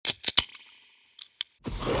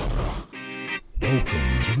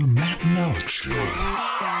Welcome to the Matt and Alex Show.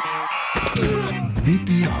 Beat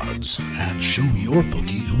the odds and show your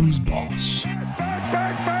bookie who's boss.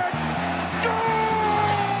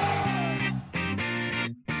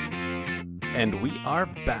 And we are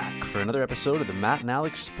back for another episode of the Matt and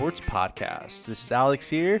Alex Sports Podcast. This is Alex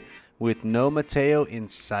here with no Mateo in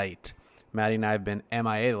sight. Maddie and I have been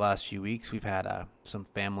MIA the last few weeks. We've had some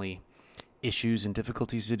family issues and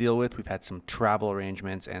difficulties to deal with. We've had some travel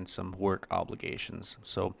arrangements and some work obligations.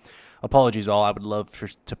 So apologies all. I would love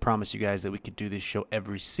to promise you guys that we could do this show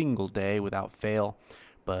every single day without fail,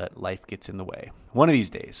 but life gets in the way. One of these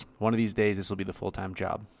days, this will be the full-time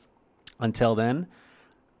job. Until then,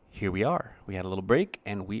 here we are. We had a little break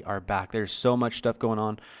and we are back. There's so much stuff going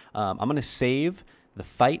on. I'm going to save the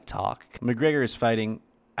fight talk. McGregor is fighting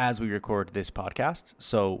as we record this podcast,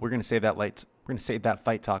 so we're going to save that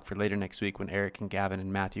fight talk for later next week when Eric and Gavin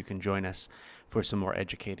and Matthew can join us for some more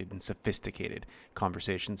educated and sophisticated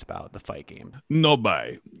conversations about the fight game. No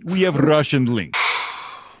buy. We have Russian links.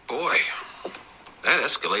 Boy, that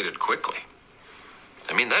escalated quickly.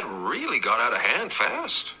 I mean, that really got out of hand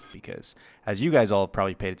fast. Because as you guys all have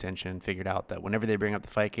probably paid attention and figured out that whenever they bring up the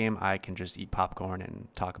fight game, I can just eat popcorn and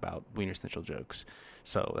talk about Wiener Schnitzel jokes.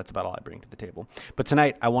 So that's about all I bring to the table. But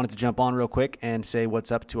tonight, I wanted to jump on real quick and say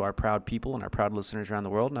what's up to our proud people and our proud listeners around the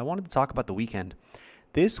world. And I wanted to talk about the weekend.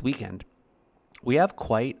 This weekend, we have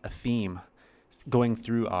quite a theme going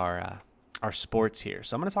through our sports here.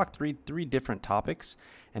 So I'm going to talk three different topics.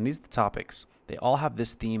 And these are the topics. They all have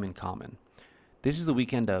this theme in common. This is the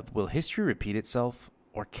weekend of, will history repeat itself?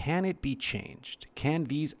 Or can it be changed? Can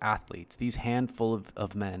these athletes, these handful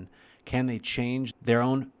of men, can they change their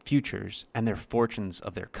own futures and their fortunes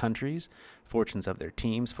of their countries, fortunes of their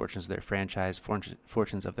teams, fortunes of their franchise,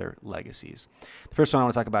 fortunes of their legacies? The first one I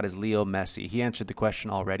want to talk about is Leo Messi. He answered the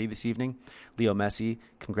question already this evening. Leo Messi,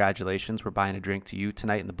 congratulations. We're buying a drink to you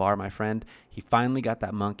tonight in the bar, my friend. He finally got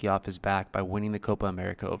that monkey off his back by winning the Copa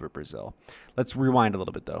America over Brazil. Let's rewind a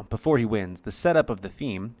little bit, though. Before he wins, the setup of the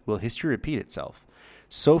theme, will history repeat itself?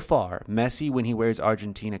 So far, Messi, when he wears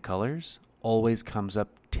Argentina colors, always comes up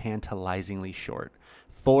tantalizingly short.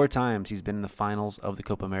 4 times he's been in the finals of the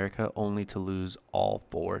Copa America, only to lose all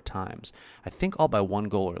 4 times. I think all by 1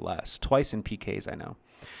 goal or less. Twice in PKs, I know.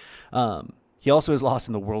 He also has lost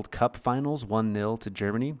in the World Cup finals, 1-0 to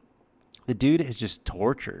Germany. The dude is just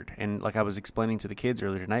tortured. And like I was explaining to the kids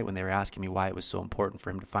earlier tonight when they were asking me why it was so important for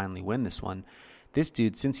him to finally win this one, this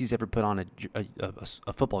dude, since he's ever put on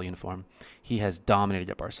a football uniform, he has dominated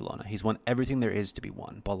at Barcelona. He's won everything there is to be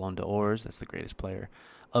won. Ballon d'Ors, that's the greatest player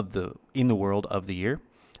in the world of the year,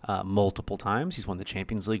 multiple times. He's won the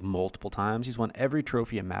Champions League multiple times. He's won every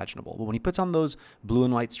trophy imaginable. But when he puts on those blue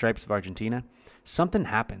and white stripes of Argentina, something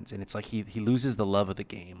happens, and it's like he loses the love of the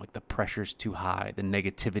game. Like the pressure's too high, the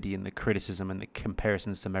negativity and the criticism and the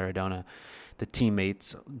comparisons to Maradona, the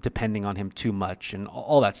teammates depending on him too much and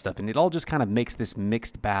all that stuff. And it all just kind of makes this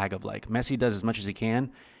mixed bag of like Messi does as much as he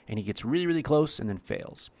can and he gets really, really close and then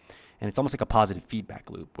fails. And it's almost like a positive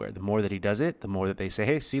feedback loop where the more that he does it, the more that they say,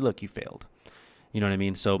 hey, see, look, you failed. You know what I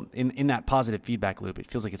mean? So in that positive feedback loop, it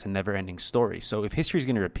feels like it's a never-ending story. So if history is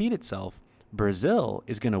going to repeat itself, Brazil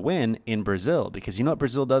is going to win in Brazil because you know what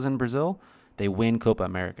Brazil does in Brazil? They win Copa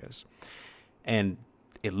Americas. And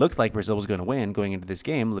it looked like Brazil was going to win going into this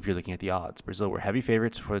game if you're looking at the odds. Brazil were heavy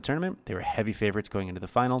favorites for the tournament. They were heavy favorites going into the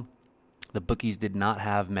final. The bookies did not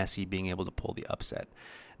have Messi being able to pull the upset.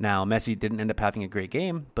 Now, Messi didn't end up having a great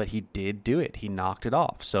game, but he did do it. He knocked it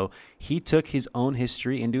off. So he took his own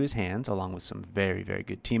history into his hands, along with some very, very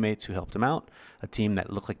good teammates who helped him out, a team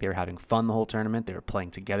that looked like they were having fun the whole tournament. They were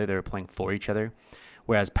playing together. They were playing for each other.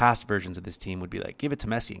 Whereas past versions of this team would be like, give it to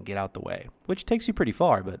Messi and get out the way, which takes you pretty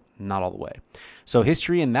far, but not all the way. So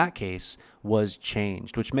history in that case was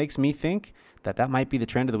changed, which makes me think that might be the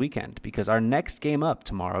trend of the weekend because our next game up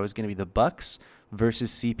tomorrow is going to be the Bucks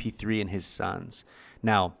versus CP3 and his Suns.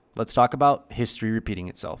 Now, let's talk about history repeating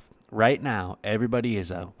itself. Right now, everybody is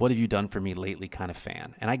a what have you done for me lately kind of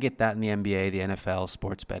fan. And I get that in the NBA, the NFL,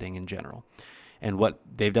 sports betting in general. And what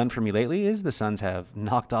they've done for me lately is the Suns have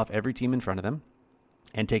knocked off every team in front of them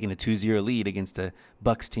and taken a 2-0 lead against a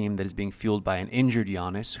Bucks team that is being fueled by an injured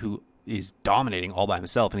Giannis who is dominating all by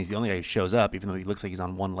himself. And he's the only guy who shows up, even though he looks like he's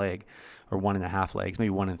on 1 leg or 1.5 legs, maybe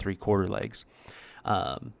 1 3/4 legs.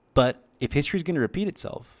 But if history is going to repeat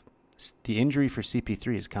itself, the injury for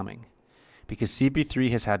CP3 is coming because CP3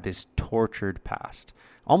 has had this tortured past,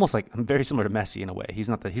 almost like very similar to Messi in a way. He's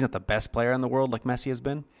not the best player in the world like Messi has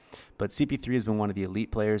been, but CP3 has been one of the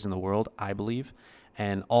elite players in the world, I believe.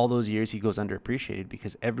 And all those years he goes underappreciated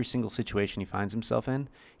because every single situation he finds himself in,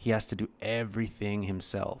 he has to do everything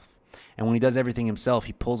himself. And when he does everything himself,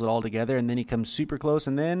 he pulls it all together, and then he comes super close,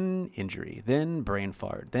 and then injury, then brain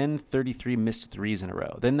fart, then 33 missed threes in a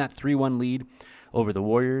row, then that 3-1 lead over the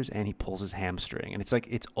Warriors, and he pulls his hamstring. And it's like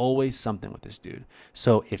it's always something with this dude.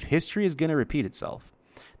 So if history is going to repeat itself,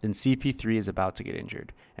 then CP3 is about to get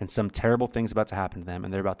injured, and some terrible things about to happen to them,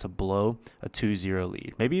 and they're about to blow a 2-0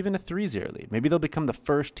 lead, maybe even a 3-0 lead. Maybe they'll become the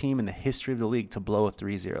first team in the history of the league to blow a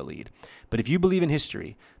 3-0 lead. But if you believe in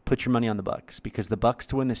history, put your money on the Bucks, because the Bucks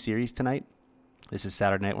to win the series tonight, this is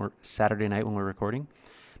Saturday night when we're recording,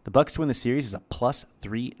 the Bucks to win the series is a plus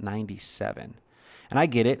 397. And I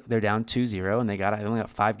get it, they're down 2-0, and they only got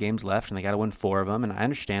 5 games left, and they got to win 4 of them, and I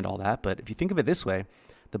understand all that. But if you think of it this way,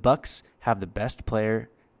 the Bucks have the best player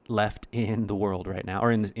left in the world right now,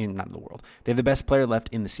 or not in the world. They have the best player left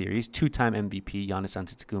in the series, 2-time MVP Giannis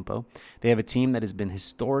Antetokounmpo. They have a team that has been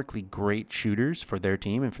historically great shooters for their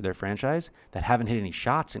team and for their franchise that haven't hit any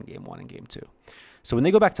shots in Game 1 and Game 2. So when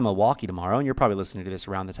they go back to Milwaukee tomorrow, and you're probably listening to this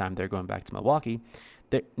around the time they're going back to Milwaukee,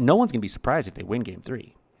 no one's going to be surprised if they win Game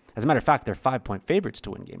 3. As a matter of fact, they're 5-point favorites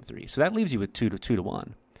to win Game 3. So that leaves you with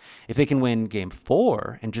 2-1. If they can win Game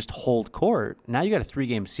 4 and just hold court, now you got a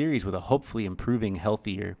 3-game series with a hopefully improving,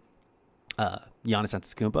 healthier Giannis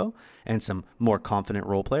Antetokounmpo and some more confident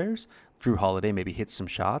role players. Drew Holiday maybe hits some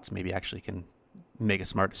shots, maybe actually can make a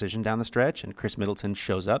smart decision down the stretch, and Chris Middleton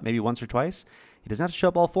shows up maybe once or twice. He doesn't have to show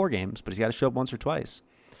up all 4 games, but he's got to show up once or twice.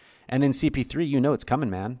 And then CP3, it's coming,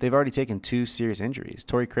 man. They've already taken 2 serious injuries.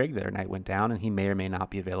 Torrey Craig the other night went down, and he may or may not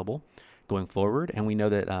be available going forward. And we know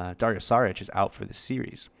that Dario Saric is out for the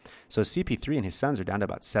series. So CP3 and his Suns are down to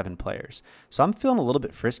about 7 players. So I'm feeling a little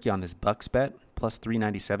bit frisky on this Bucks bet, plus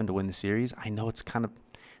 397 to win the series. I know it's kind of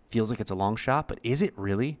feels like it's a long shot, but is it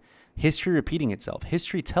really? History repeating itself.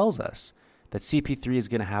 History tells us that CP3 is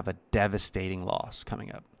going to have a devastating loss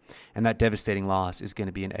coming up. And that devastating loss is going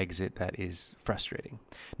to be an exit that is frustrating.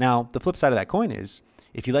 Now, the flip side of that coin is,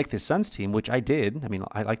 if you like this Suns team, which I did,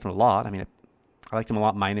 I liked them a lot. I liked him a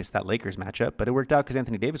lot minus that Lakers matchup, but it worked out because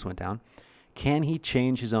Anthony Davis went down. Can he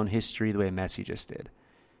change his own history the way Messi just did?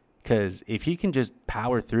 Because if he can just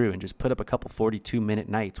power through and just put up a couple 42-minute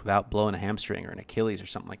nights without blowing a hamstring or an Achilles or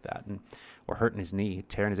something like that, or hurting his knee,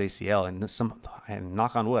 tearing his ACL, and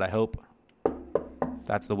knock on wood, I hope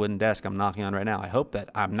that's the wooden desk I'm knocking on right now. I hope that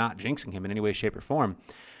I'm not jinxing him in any way, shape, or form.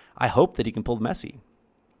 I hope that he can pull Messi.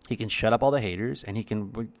 He can shut up all the haters, and he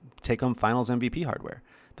can take home Finals MVP hardware.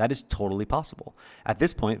 That is totally possible. At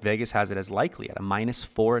this point, Vegas has it as likely at a minus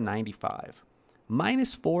 495.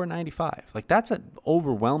 Minus 495. Like, that's an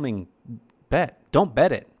overwhelming bet. Don't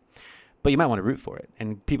bet it, but you might want to root for it.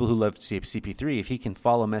 And people who love CP3, if he can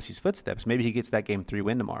follow Messi's footsteps, maybe he gets that Game 3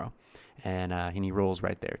 win tomorrow. And he rolls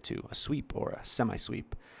right there to a sweep or a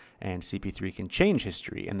semi-sweep. And CP3 can change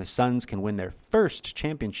history, and the Suns can win their first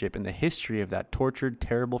championship in the history of that tortured,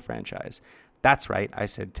 terrible franchise. That's right, I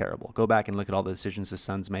said terrible. Go back and look at all the decisions the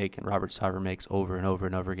Suns make and Robert Sarver makes over and over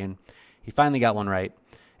and over again. He finally got one right.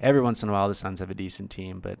 Every once in a while, the Suns have a decent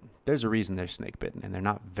team, but there's a reason they're snake-bitten, and they're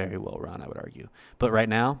not very well run, I would argue. But right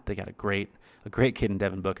now, they got a great kid in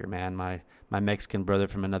Devin Booker, man, my Mexican brother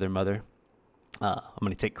from another mother. I'm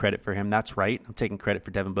going to take credit for him. That's right. I'm taking credit for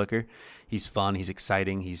Devin Booker. He's fun. He's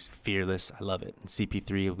exciting. He's fearless. I love it. And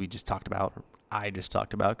CP3, I just talked about,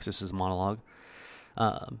 because this is a monologue,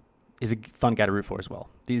 is a fun guy to root for as well.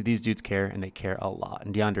 These dudes care, and they care a lot.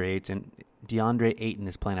 And DeAndre Ayton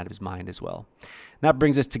is playing out of his mind as well. And that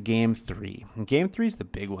brings us to Game 3. And Game 3 is the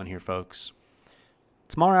big one here, folks.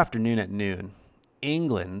 Tomorrow afternoon at noon,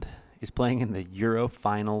 England is playing in the Euro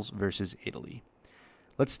Finals versus Italy.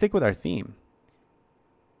 Let's stick with our theme.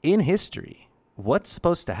 In history, what's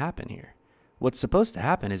supposed to happen here? What's supposed to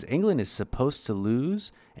happen is England is supposed to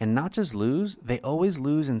lose, and not just lose, they always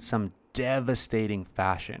lose in some devastating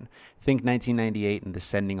fashion. Think 1998 and the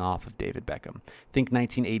sending off of David Beckham. Think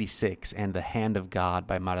 1986 and the Hand of God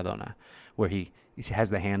by Maradona, where he has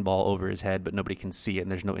the handball over his head, but nobody can see it,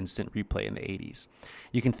 and there's no instant replay in the 80s.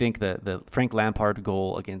 You can think the Frank Lampard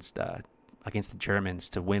goal against the Germans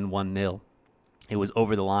to win 1-0. It was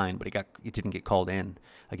over the line, but it didn't get called in.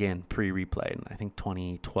 Again, pre-replay, I think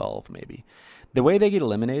 2012 maybe. The way they get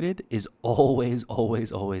eliminated is always, always,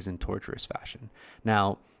 always in torturous fashion.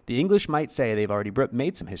 Now, the English might say they've already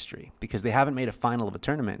made some history because they haven't made a final of a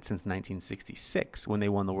tournament since 1966 when they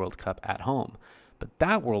won the World Cup at home. But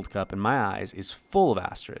that World Cup, in my eyes, is full of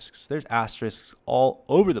asterisks. There's asterisks all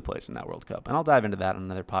over the place in that World Cup. And I'll dive into that on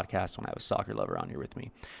another podcast when I have a soccer lover on here with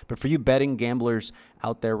me. But for you betting gamblers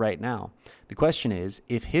out there right now, the question is,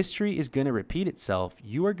 if history is going to repeat itself,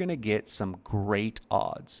 you are going to get some great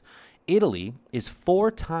odds. Italy is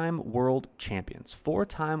 4-time world champions,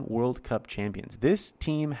 4-time World Cup champions. This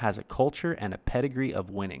team has a culture and a pedigree of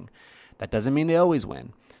winning. That doesn't mean they always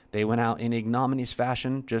win. They went out in ignominious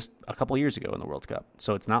fashion just a couple years ago in the World Cup.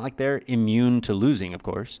 So it's not like they're immune to losing, of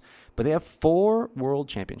course. But they have 4 world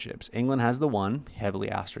championships. England has the one,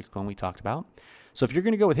 heavily asterisk one we talked about. So if you're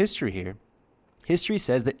going to go with history here, history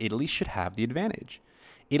says that Italy should have the advantage.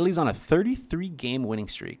 Italy's on a 33-game winning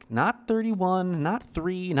streak. Not 31, not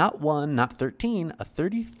 3, not 1, not 13. A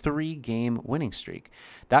 33-game winning streak.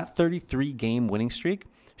 That 33-game winning streak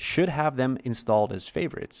should have them installed as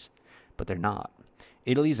favorites, but they're not.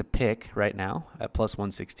 Italy's a pick right now at plus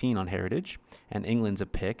 116 on Heritage, and England's a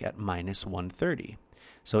pick at minus 130.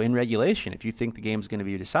 So in regulation, if you think the game's going to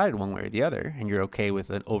be decided one way or the other, and you're okay with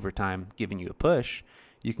an overtime giving you a push,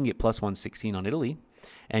 you can get plus 116 on Italy,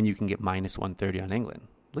 and you can get minus 130 on England.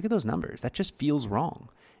 Look at those numbers. That just feels wrong.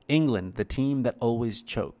 England, the team that always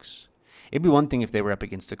chokes. It'd be one thing if they were up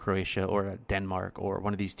against a Croatia or a Denmark or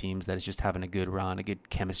one of these teams that is just having a good run, a good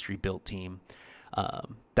chemistry-built team.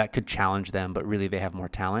 That could challenge them, but really they have more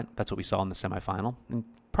talent. That's what we saw in the semifinal. And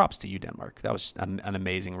props to you, Denmark. That was an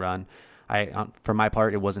amazing run. For my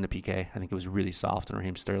part, it wasn't a PK. I think it was really soft on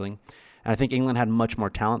Raheem Sterling. And I think England had much more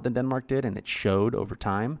talent than Denmark did, and it showed over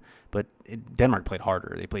time. But Denmark played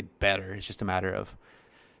harder. They played better. It's just a matter of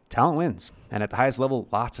talent wins. And at the highest level,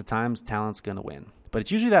 lots of times, talent's going to win. But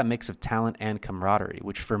it's usually that mix of talent and camaraderie,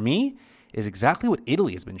 which for me is exactly what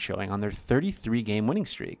Italy has been showing on their 33-game winning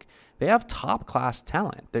streak. They have top-class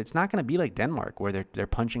talent. It's not going to be like Denmark where they're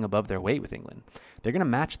punching above their weight with England. They're going to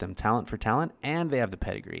match them talent for talent, and they have the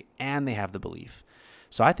pedigree, and they have the belief.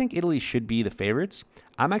 So I think Italy should be the favorites.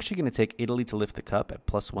 I'm actually going to take Italy to lift the cup at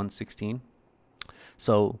plus 116.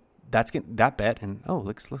 So that's that bet, and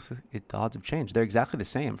looks the odds have changed. They're exactly the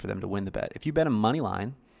same for them to win the bet. If you bet a money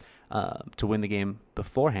line to win the game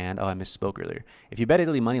beforehand, I misspoke earlier. If you bet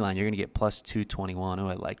Italy money line, you're going to get plus 221.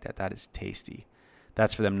 I like that. That is tasty.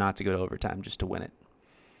 That's for them not to go to overtime, just to win it.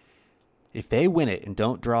 If they win it and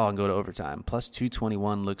don't draw and go to overtime, plus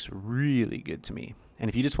 221 looks really good to me. And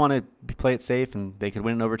if you just want to play it safe and they could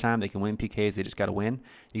win in overtime, they can win PKs, they just got to win,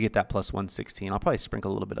 you get that plus 116. I'll probably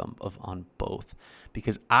sprinkle a little bit on both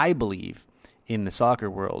because I believe in the soccer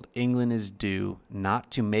world, England is due not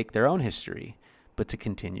to make their own history, but to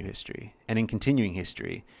continue history. And in continuing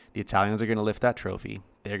history, the Italians are going to lift that trophy.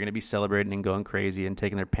 They're going to be celebrating and going crazy and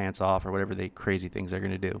taking their pants off or whatever crazy things they're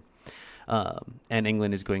going to do. And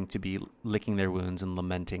England is going to be licking their wounds and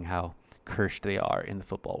lamenting how cursed they are in the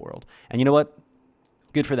football world. And you know what?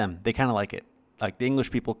 Good for them. They kind of like it. Like the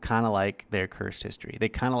English people kind of like their cursed history. They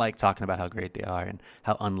kind of like talking about how great they are and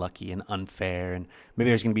how unlucky and unfair. And maybe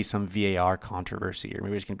there's going to be some VAR controversy, or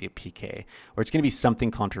maybe there's going to be a PK, or it's going to be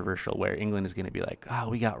something controversial where England is going to be like,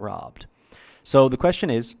 we got robbed. So the question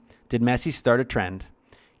is, did Messi start a trend?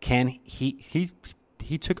 Can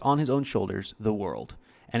he took on his own shoulders the world,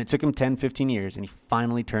 and it took him 10, 15 years, and he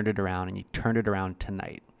finally turned it around, and he turned it around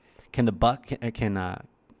tonight. Can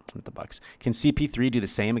CP3 do the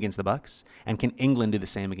same against the Bucks? And can England do the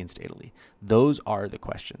same against Italy? Those are the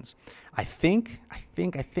questions. I think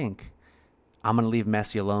I'm going to leave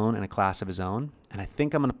Messi alone in a class of his own. And I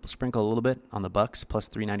think I'm going to sprinkle a little bit on the Bucks plus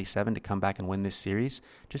 397 to come back and win this series,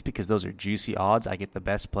 just because those are juicy odds. I get the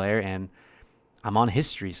best player, and I'm on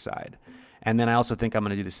history's side. And then I also think I'm going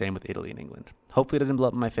to do the same with Italy and England. Hopefully it doesn't blow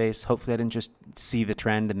up in my face. Hopefully I didn't just see the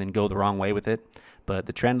trend and then go the wrong way with it. But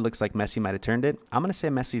the trend looks like Messi might have turned it. I'm going to say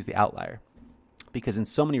Messi's the outlier, because in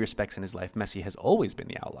so many respects in his life, Messi has always been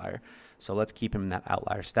the outlier. So let's keep him in that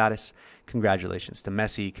outlier status. Congratulations to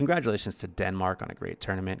Messi. Congratulations to Denmark on a great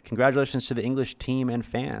tournament. Congratulations to the English team and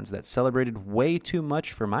fans that celebrated way too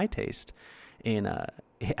much for my taste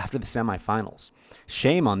after the semifinals.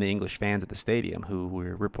 Shame on the English fans at the stadium who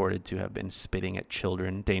were reported to have been spitting at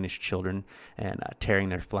children, Danish children, and tearing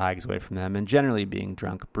their flags away from them, and generally being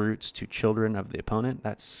drunk brutes to children of the opponent.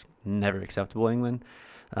 That's never acceptable, England.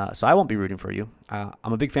 So I won't be rooting for you.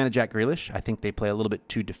 I'm a big fan of Jack Grealish. I think they play a little bit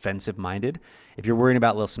too defensive-minded. If you're worrying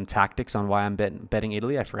about some tactics on why I'm betting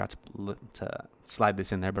Italy, I forgot to slide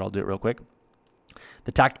this in there, but I'll do it real quick.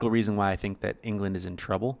 The tactical reason why I think that England is in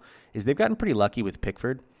trouble is they've gotten pretty lucky with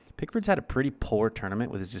Pickford. Pickford's had a pretty poor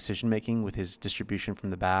tournament with his decision-making, with his distribution from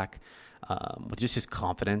the back, with just his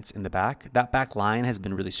confidence in the back. That back line has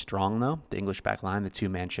been really strong, though. The English back line, the 2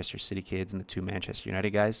 Manchester City kids and the 2 Manchester United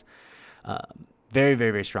guys. Very,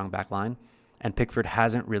 very, very strong back line. And Pickford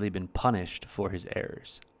hasn't really been punished for his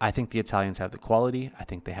errors. I think the Italians have the quality. I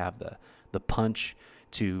think they have the punch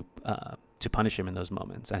to punish him in those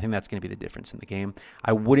moments. I think that's going to be the difference in the game.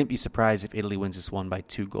 I wouldn't be surprised if Italy wins this one by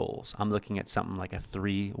 2 goals. I'm looking at something like a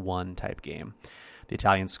 3-1 type game. The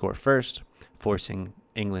Italians score first, forcing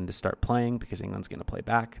England to start playing because England's going to play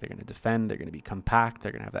back. They're going to defend. They're going to be compact.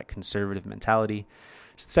 They're going to have that conservative mentality.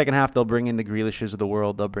 So the second half, they'll bring in the Grealishes of the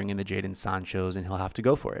world. They'll bring in the Jadon Sanchos, and he'll have to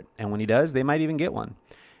go for it. And when he does, they might even get one.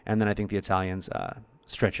 And then I think the Italians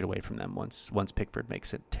stretch it away from them once Pickford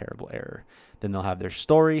makes a terrible error. Then they'll have their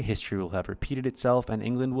story. History will have repeated itself, and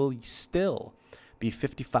England will still be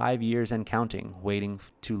 55 years and counting, waiting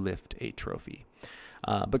to lift a trophy.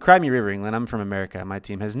 But cry me river, England. I'm from America. My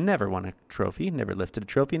team has never won a trophy, never lifted a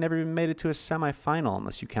trophy, never even made it to a semifinal,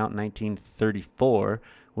 unless you count 1934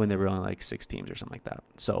 when there were only like 6 teams or something like that.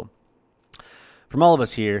 So from all of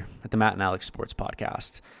us here at the Matt and Alex Sports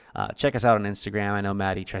Podcast, check us out on Instagram. I know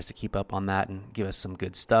Maddie tries to keep up on that and give us some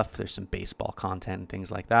good stuff. There's some baseball content and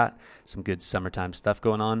things like that. Some good summertime stuff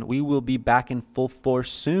going on. We will be back in full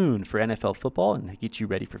force soon for NFL football and get you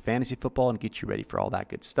ready for fantasy football and get you ready for all that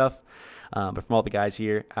good stuff. But from all the guys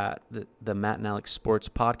here at the Matt and Alex Sports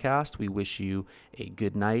Podcast, we wish you a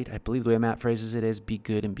good night. I believe the way Matt phrases it is be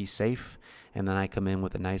good and be safe. And then I come in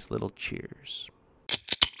with a nice little cheers.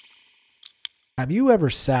 Have you ever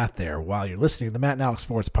sat there while you're listening to the Matt and Alex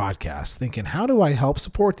Sports Podcast thinking, how do I help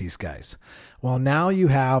support these guys? Well, now you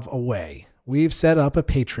have a way. We've set up a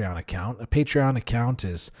Patreon account. A Patreon account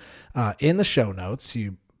is in the show notes.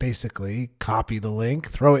 You basically copy the link,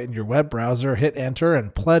 throw it in your web browser, hit enter,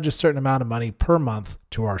 and pledge a certain amount of money per month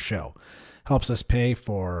to our show. Helps us pay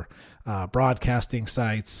for broadcasting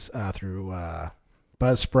sites through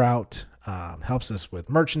Buzzsprout. Helps us with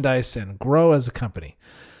merchandise and grow as a company.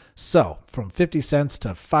 So from 50 cents to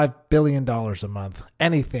 $5 billion a month,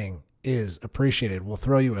 anything is appreciated. We'll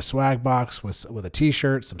throw you a swag box with a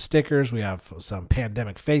t-shirt, some stickers. We have some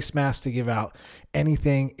pandemic face masks to give out.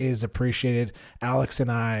 Anything is appreciated. Alex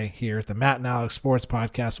and I here at the Matt and Alex Sports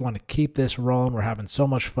Podcast want to keep this rolling. We're having so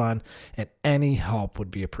much fun, and any help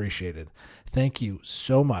would be appreciated. Thank you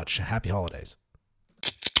so much. Happy holidays.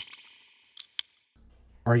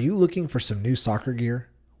 Are you looking for some new soccer gear?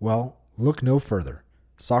 Well, look no further.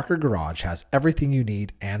 Soccer Garage has everything you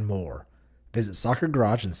need and more. Visit Soccer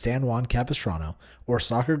Garage in San Juan Capistrano or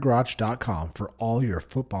soccergarage.com for all your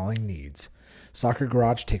footballing needs. Soccer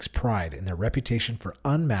Garage takes pride in their reputation for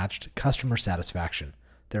unmatched customer satisfaction.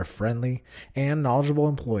 Their friendly and knowledgeable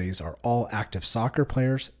employees are all active soccer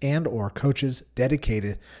players and or coaches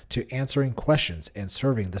dedicated to answering questions and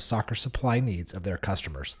serving the soccer supply needs of their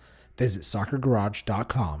customers. Visit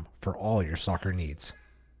soccergarage.com for all your soccer needs.